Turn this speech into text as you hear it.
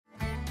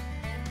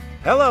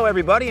Hello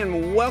everybody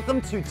and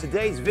welcome to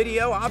today's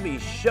video. I'll be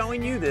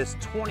showing you this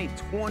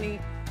 2020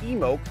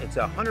 eMOKE. It's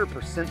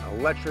 100%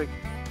 electric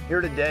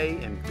here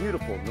today in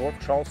beautiful North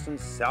Charleston,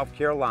 South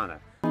Carolina.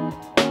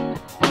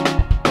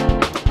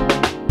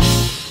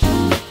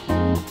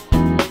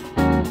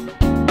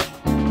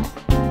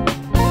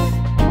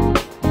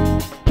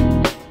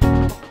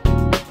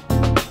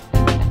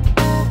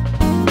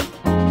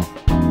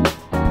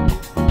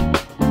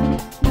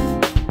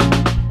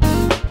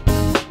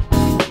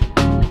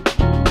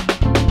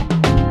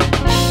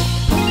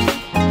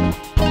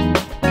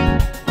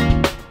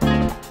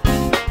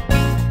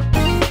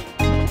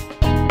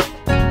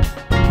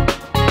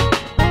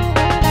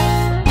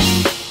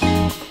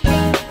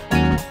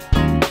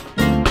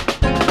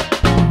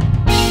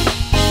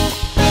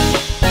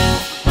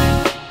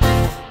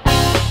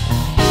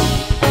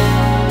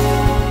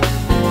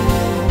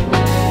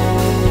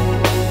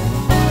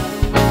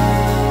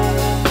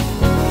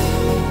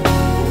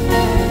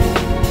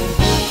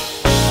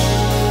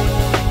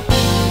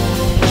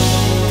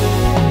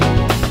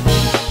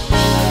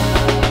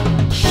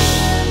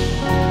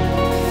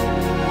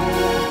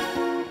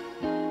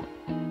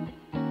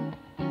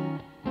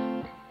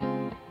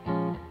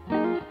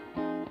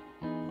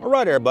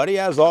 All right, everybody,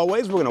 as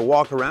always, we're going to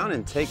walk around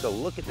and take a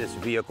look at this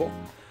vehicle.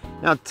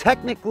 Now,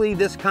 technically,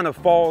 this kind of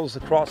falls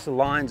across the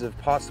lines of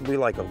possibly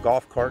like a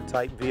golf cart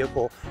type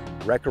vehicle,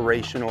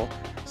 recreational,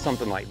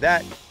 something like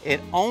that.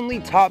 It only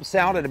tops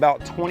out at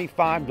about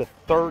 25 to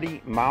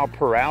 30 mile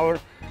per hour.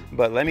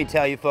 But let me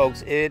tell you,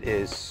 folks, it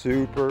is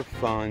super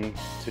fun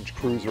to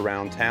cruise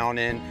around town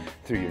in,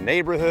 through your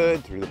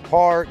neighborhood, through the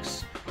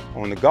parks,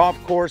 on the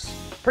golf course.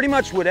 Pretty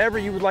much whatever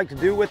you would like to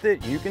do with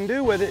it, you can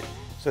do with it.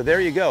 So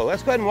there you go.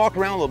 Let's go ahead and walk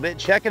around a little bit,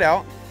 check it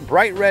out.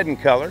 Bright red in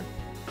color.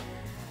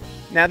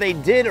 Now, they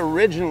did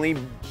originally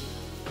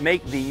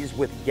make these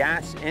with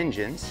gas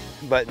engines,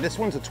 but this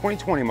one's a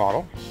 2020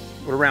 model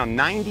with around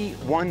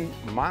 91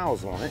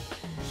 miles on it.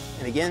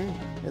 And again,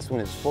 this one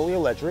is fully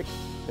electric.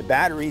 The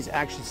batteries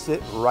actually sit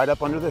right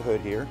up under the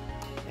hood here.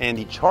 And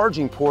the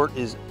charging port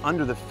is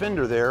under the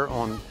fender there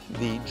on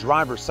the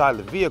driver's side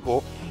of the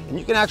vehicle. And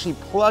you can actually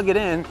plug it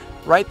in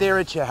right there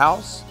at your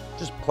house.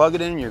 Just plug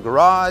it in your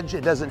garage.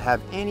 It doesn't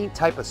have any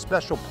type of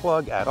special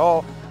plug at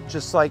all,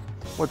 just like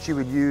what you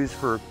would use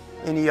for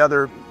any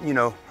other,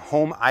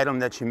 home item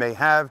that you may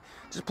have.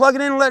 Just plug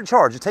it in and let it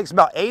charge. It takes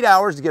about 8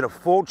 hours to get a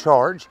full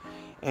charge,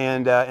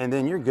 and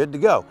then you're good to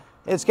go.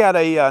 It's got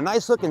a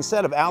nice looking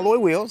set of alloy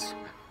wheels.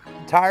 The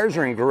tires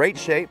are in great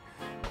shape,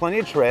 plenty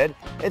of tread.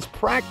 It's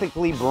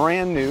practically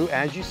brand new,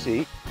 as you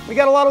see. We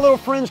got a lot of little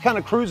friends kind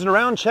of cruising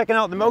around, checking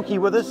out the MOKE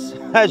with us.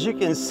 As you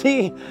can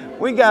see,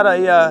 we got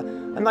a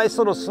nice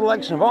little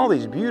selection of all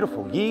these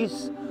beautiful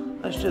geese.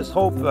 Let's just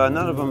hope none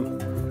of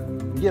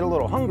them get a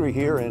little hungry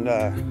here and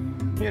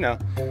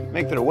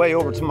make their way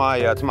over to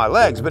my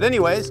legs. But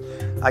anyways,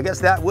 I guess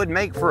that would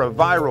make for a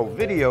viral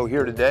video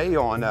here today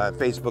on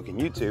Facebook and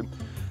YouTube.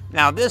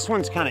 Now, this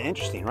one's kind of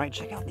interesting, right?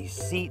 Check out these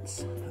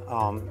seats.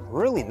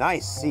 Really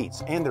nice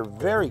seats, and they're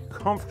very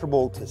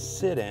comfortable to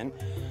sit in.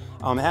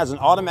 It has an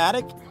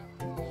automatic.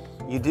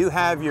 You do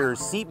have your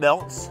seat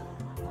belts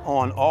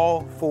on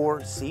all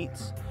 4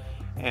 seats.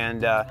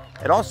 And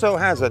it also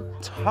has a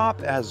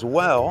top as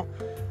well.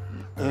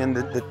 And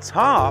the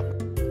top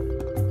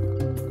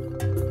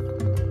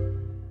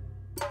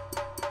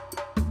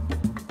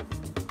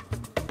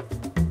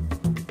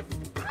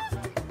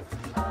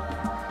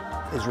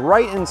is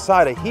right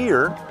inside of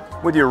here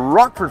with your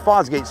Rockford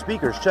Fosgate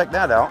speakers. Check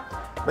that out.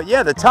 But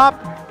yeah, the top,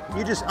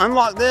 you just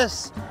unlock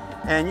this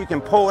and you can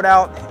pull it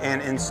out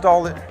and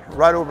install it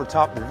right over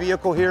top the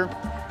vehicle here.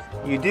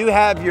 You do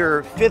have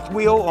your 5th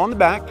wheel on the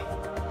back.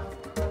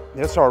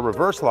 These are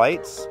reverse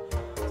lights.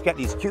 It's got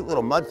these cute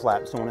little mud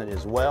flaps on it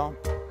as well.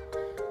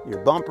 Your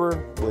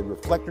bumper with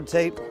reflector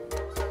tape.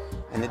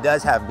 And it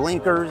does have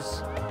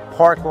blinkers,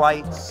 park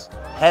lights,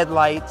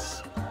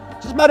 headlights,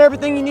 just about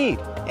everything you need.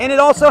 And it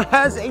also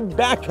has a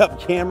backup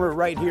camera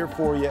right here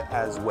for you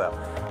as well.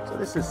 So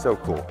this is so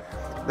cool.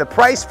 The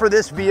price for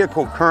this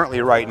vehicle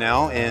currently right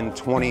now in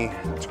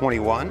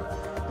 2021,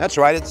 that's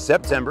right, it's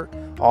September,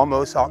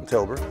 almost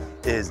October,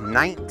 is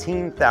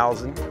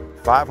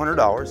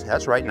 $19,500.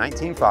 That's right,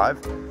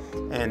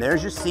 $19,500. And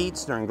there's your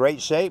seats. They're in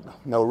great shape.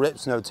 No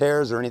rips, no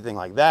tears or anything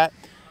like that.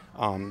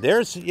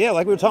 There's, yeah,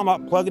 like we were talking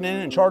about, plugging in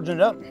and charging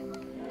it up.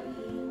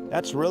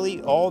 That's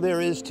really all there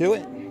is to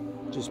it.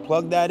 Just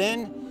plug that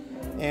in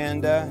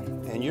and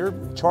you're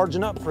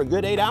charging up for a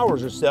good 8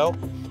 hours or so.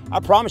 I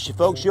promise you,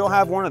 folks, you'll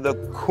have one of the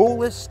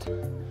coolest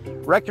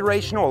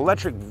recreational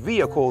electric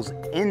vehicles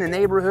in the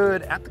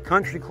neighborhood, at the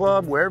country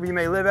club, wherever you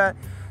may live at.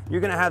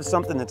 You're gonna have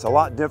something that's a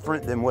lot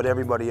different than what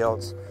everybody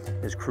else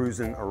is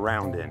cruising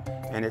around in.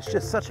 And it's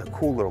just such a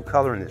cool little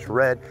color in this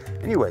red.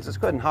 Anyways, let's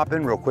go ahead and hop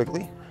in real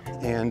quickly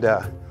and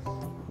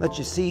let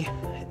you see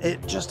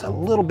it just a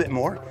little bit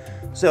more.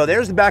 So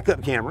there's the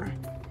backup camera.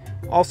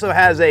 Also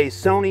has a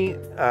Sony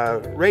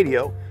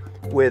radio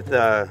with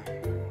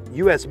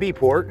USB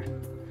port,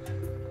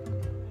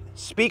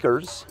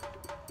 speakers,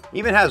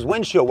 Even has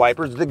windshield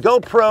wipers. The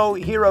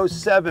GoPro Hero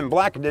 7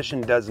 Black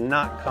Edition does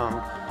not come,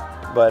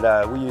 but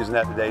we're using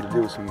that today to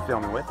do some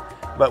filming with.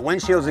 But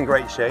windshield's in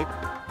great shape.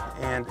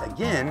 And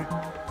again,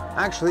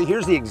 actually,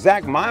 here's the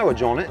exact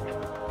mileage on it.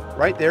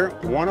 Right there,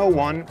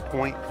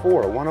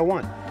 101.4,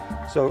 101.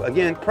 So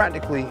again,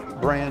 practically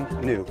brand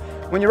new.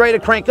 When you're ready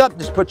to crank up,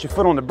 just put your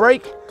foot on the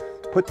brake,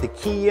 put the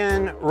key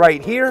in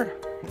right here,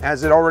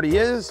 as it already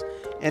is,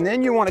 and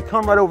then you want to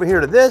come right over here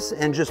to this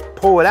and just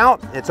pull it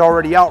out. It's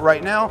already out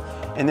right now,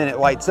 and then it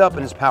lights up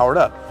and is powered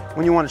up.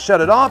 When you want to shut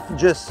it off,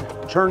 just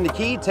turn the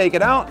key, take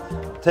it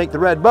out, take the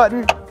red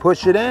button,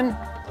 push it in,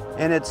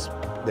 and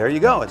there you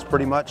go. It's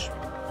pretty much,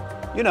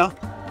 you know,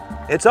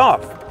 it's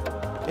off.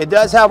 It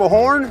does have a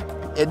horn.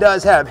 It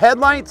does have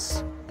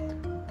headlights,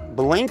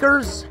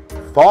 blinkers,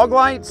 fog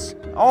lights,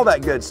 all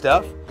that good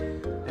stuff.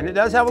 And it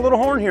does have a little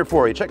horn here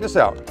for you. Check this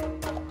out.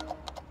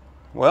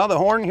 Well, the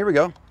horn, here we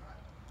go.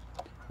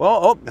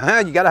 Well, oh,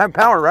 you gotta have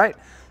power, right?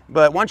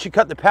 But once you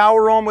cut the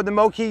power on with the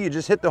MOKE, you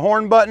just hit the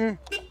horn button,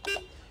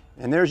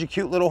 and there's your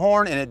cute little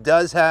horn, and it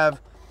does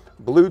have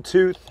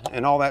Bluetooth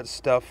and all that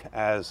stuff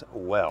as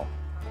well.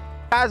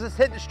 Guys, let's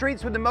hit the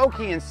streets with the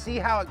MOKE and see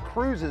how it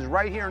cruises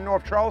right here in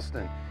North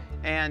Charleston.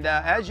 And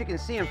as you can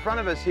see in front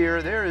of us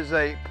here, there is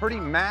a pretty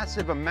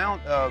massive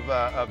amount of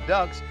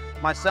ducks.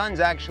 My son's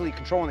actually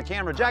controlling the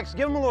camera. Jax,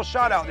 give him a little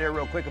shot out there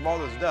real quick of all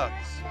those ducks.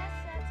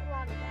 That's a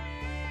lot of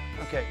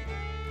ducks. Okay.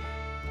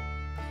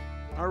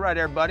 All right,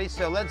 everybody.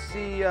 So let's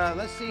see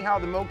how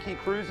the MOKE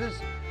cruises.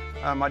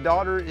 My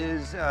daughter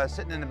is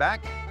sitting in the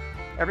back.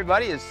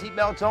 Everybody, is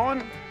seatbelts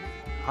on?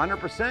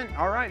 100%.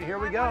 All right, here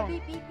we go.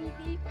 Beep, beep, beep,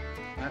 beep.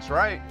 That's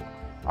right.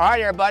 All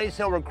right, everybody,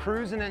 so we're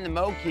cruising in the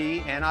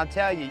MOKE, and I'll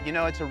tell you, you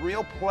know, it's a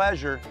real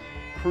pleasure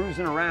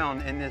cruising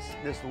around in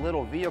this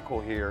little vehicle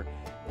here.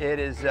 It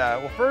is,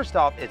 well, first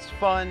off, it's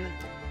fun.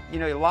 You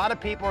know, a lot of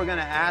people are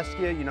gonna ask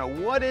you, you know,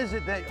 what is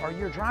it that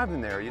you're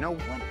driving there? You know,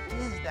 what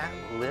is that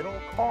little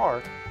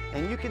car?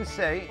 And you can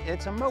say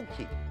it's a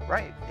MOKE,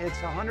 right? It's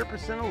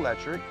 100%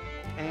 electric,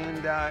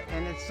 and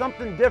it's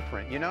something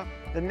different, you know?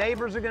 The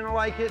neighbors are gonna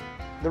like it.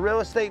 The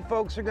real estate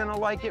folks are gonna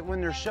like it when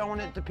they're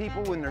showing it to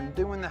people, when they're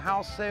doing the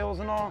house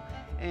sales and all.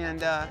 And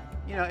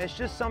you know, it's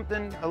just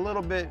something a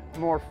little bit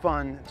more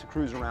fun to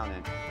cruise around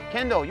in.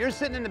 Kendall, you're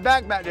sitting in the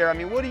back there. I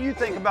mean, what do you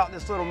think about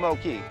this little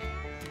MOKE?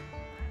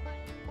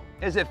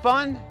 Is it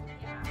fun?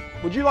 Yeah.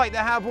 Would you like to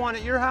have one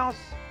at your house?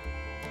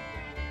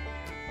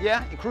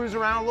 Yeah, you cruise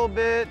around a little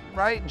bit,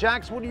 right?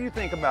 Jax, what do you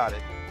think about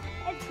it?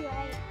 It's great.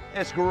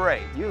 It's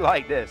great. You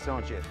like this,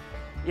 don't you?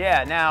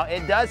 Yeah, now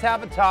it does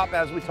have a top,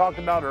 as we talked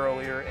about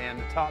earlier, and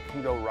the top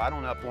can go right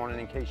on up on it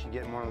in case you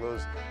get in one of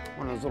those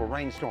little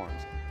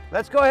rainstorms.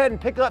 Let's go ahead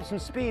and pick up some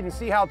speed and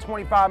see how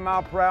 25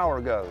 mile per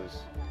hour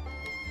goes.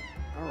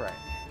 All right,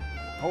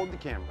 hold the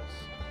cameras.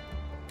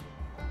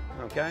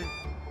 Okay.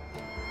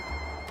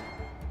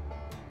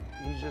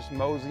 He's just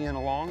moseying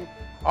along.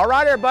 All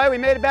right, everybody, we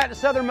made it back to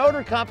Southern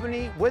Motor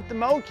Company with the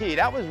MOKE.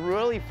 That was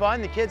really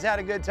fun. The kids had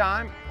a good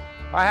time.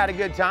 I had a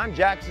good time.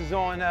 Jax is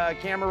on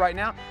camera right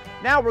now.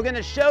 Now we're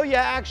gonna show you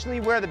actually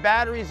where the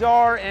batteries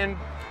are and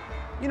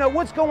you know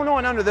what's going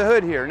on under the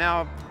hood here.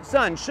 Now,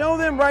 son, show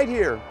them right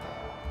here.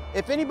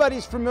 If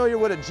anybody's familiar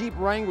with a Jeep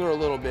Wrangler a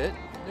little bit,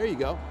 there you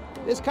go.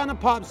 This kind of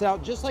pops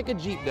out just like a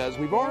Jeep does.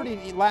 We've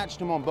already latched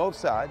them on both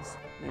sides.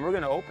 And we're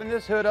gonna open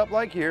this hood up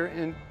like here.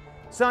 And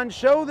son,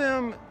 show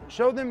them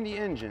the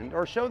engine,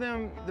 or show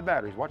them the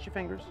batteries. Watch your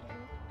fingers.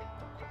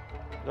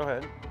 Go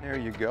ahead, there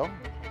you go.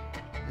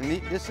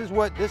 And this is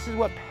what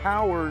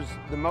powers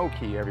the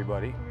MOKE,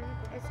 everybody.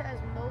 It says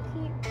MOKE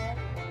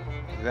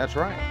with. That's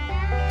right.